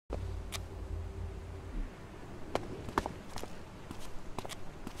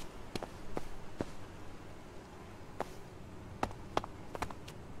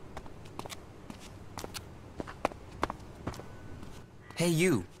Hey,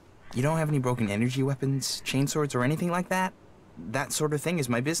 you. You don't have any broken energy weapons, chainswords, or anything like that? That sort of thing is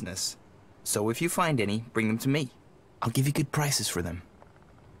my business. So if you find any, bring them to me. I'll give you good prices for them.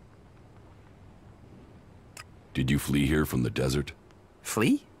 Did you flee here from the desert?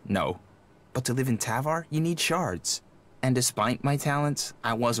 Flee? No. But to live in Tavar, you need shards. And despite my talents,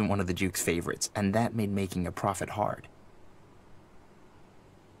 I wasn't one of the Duke's favorites, and that made making a profit hard.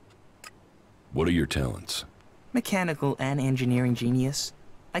 What are your talents? Mechanical and engineering genius.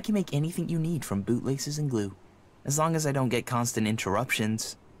 I can make anything you need from bootlaces and glue, as long as I don't get constant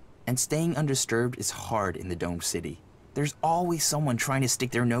interruptions. And staying undisturbed is hard in the domed city. There's always someone trying to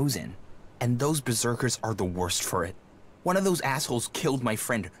stick their nose in. And those berserkers are the worst for it. One of those assholes killed my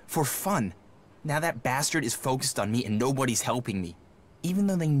friend for fun. Now that bastard is focused on me and nobody's helping me. Even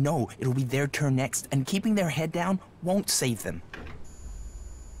though they know it'll be their turn next, and keeping their head down won't save them.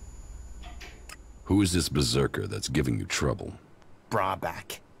 Who is this berserker that's giving you trouble?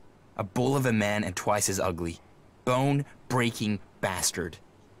 Brabeck. A bull of a man and twice as ugly. Bone-breaking bastard.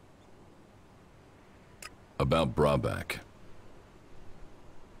 About Brabeck.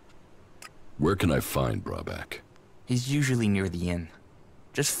 Where can I find Brabeck? He's usually near the inn.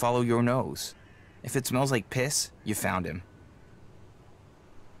 Just follow your nose. If it smells like piss, you found him.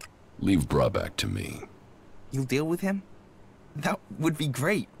 Leave Brabeck to me. You'll deal with him? That would be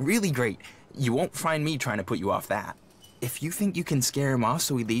great, really great. You won't find me trying to put you off that. If you think you can scare him off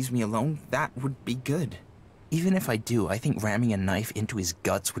so he leaves me alone, that would be good. Even if I do, I think ramming a knife into his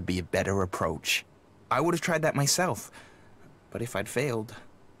guts would be a better approach. I would have tried that myself, but if I'd failed...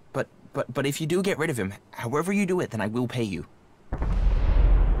 But if you do get rid of him, however you do it, then I will pay you.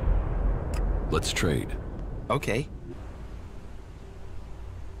 Let's trade. Okay.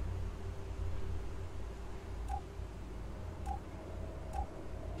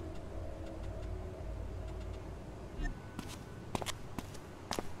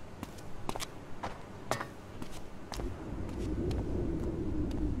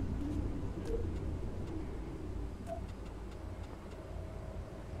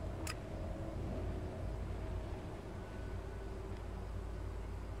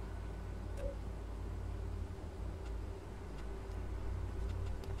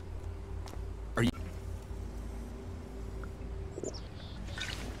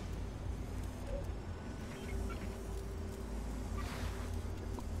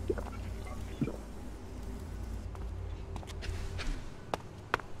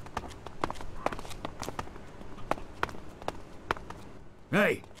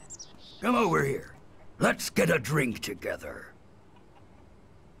 Hey, come over here. Let's get a drink together.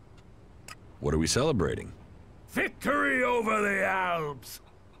 What are we celebrating? Victory over the Alps!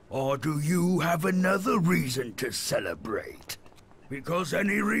 Or do you have another reason to celebrate? Because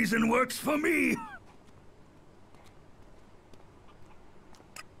any reason works for me.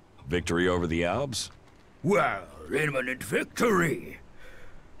 Victory over the Alps? Well, imminent victory.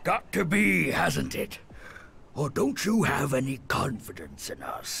 Got to be, hasn't it? Or don't you have any confidence in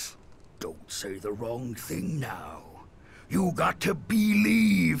us? Don't say the wrong thing now. You got to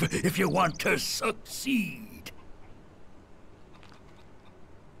believe if you want to succeed.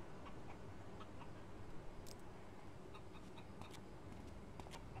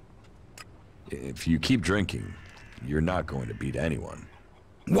 If you keep drinking, you're not going to beat anyone.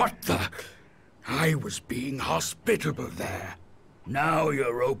 What the? I was being hospitable there. Now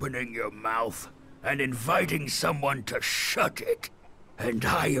you're opening your mouth and inviting someone to shut it. And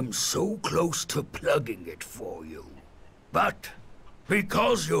I am so close to plugging it for you. But,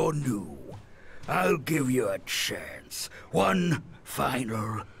 because you're new, I'll give you a chance. One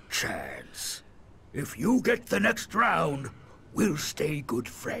final chance. If you get the next round, we'll stay good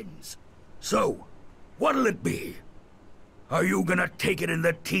friends. So, what'll it be? Are you gonna take it in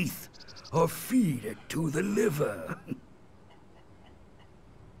the teeth, or feed it to the liver?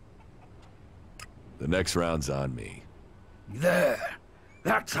 The next round's on me. There.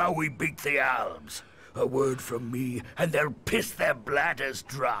 That's how we beat the Alps. A word from me, and they'll piss their bladders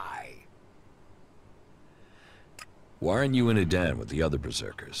dry. Why aren't you in a den with the other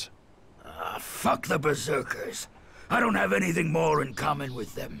berserkers? Fuck the berserkers. I don't have anything more in common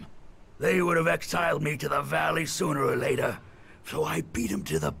with them. They would have exiled me to the valley sooner or later, so I beat them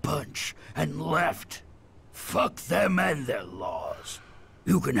to the punch and left. Fuck them and their laws.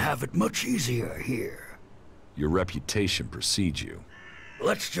 You can have it much easier here. Your reputation precedes you.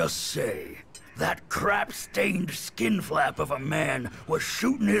 Let's just say, that crap-stained skinflap of a man was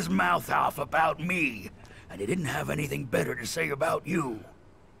shooting his mouth off about me, and he didn't have anything better to say about you.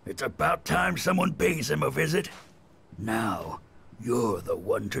 It's about time someone pays him a visit. Now, you're the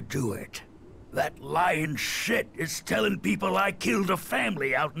one to do it. That lying shit is telling people I killed a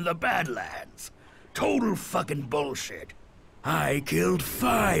family out in the Badlands. Total fucking bullshit. I killed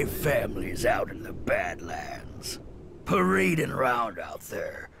 5 families out in the Badlands. Parading around out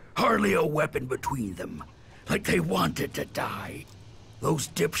there, hardly a weapon between them, like they wanted to die. Those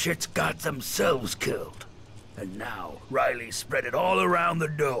dipshits got themselves killed. And now, Riley spread it all around the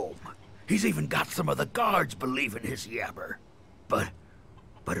dome. He's even got some of the guards believing his yabber.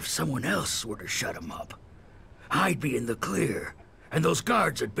 But if someone else were to shut him up, I'd be in the clear, and those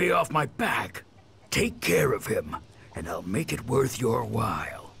guards would be off my back. Take care of him, and I'll make it worth your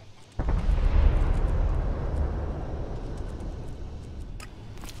while.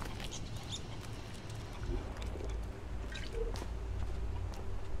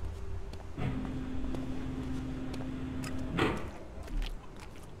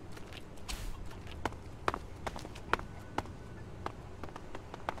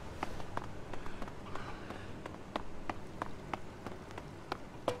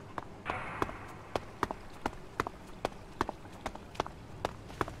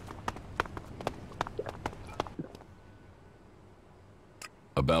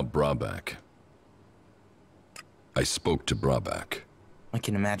 About Brabak. I spoke to Brabak. I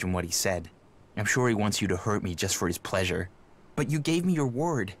can imagine what he said. I'm sure he wants you to hurt me just for his pleasure. But you gave me your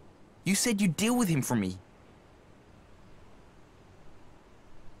word. You said you'd deal with him for me.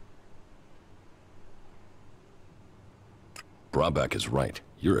 Brabak is right.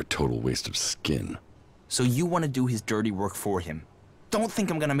 You're a total waste of skin. So you want to do his dirty work for him. Don't think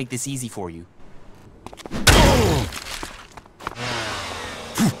I'm gonna make this easy for you.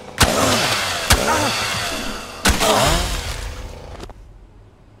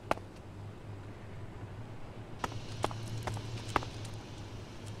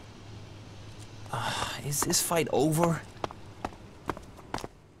 Is this fight over?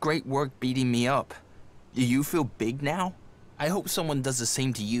 Great work beating me up. Do you feel big now? I hope someone does the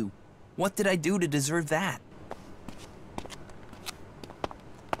same to you. What did I do to deserve that?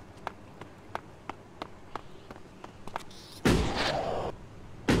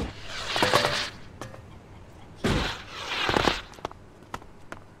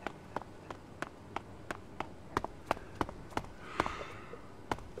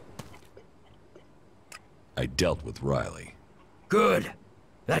 I dealt with Riley. Good.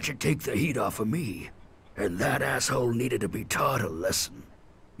 That should take the heat off of me. And that asshole needed to be taught a lesson.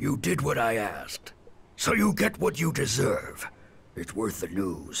 You did what I asked. So you get what you deserve. It's worth the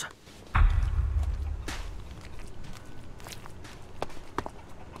news.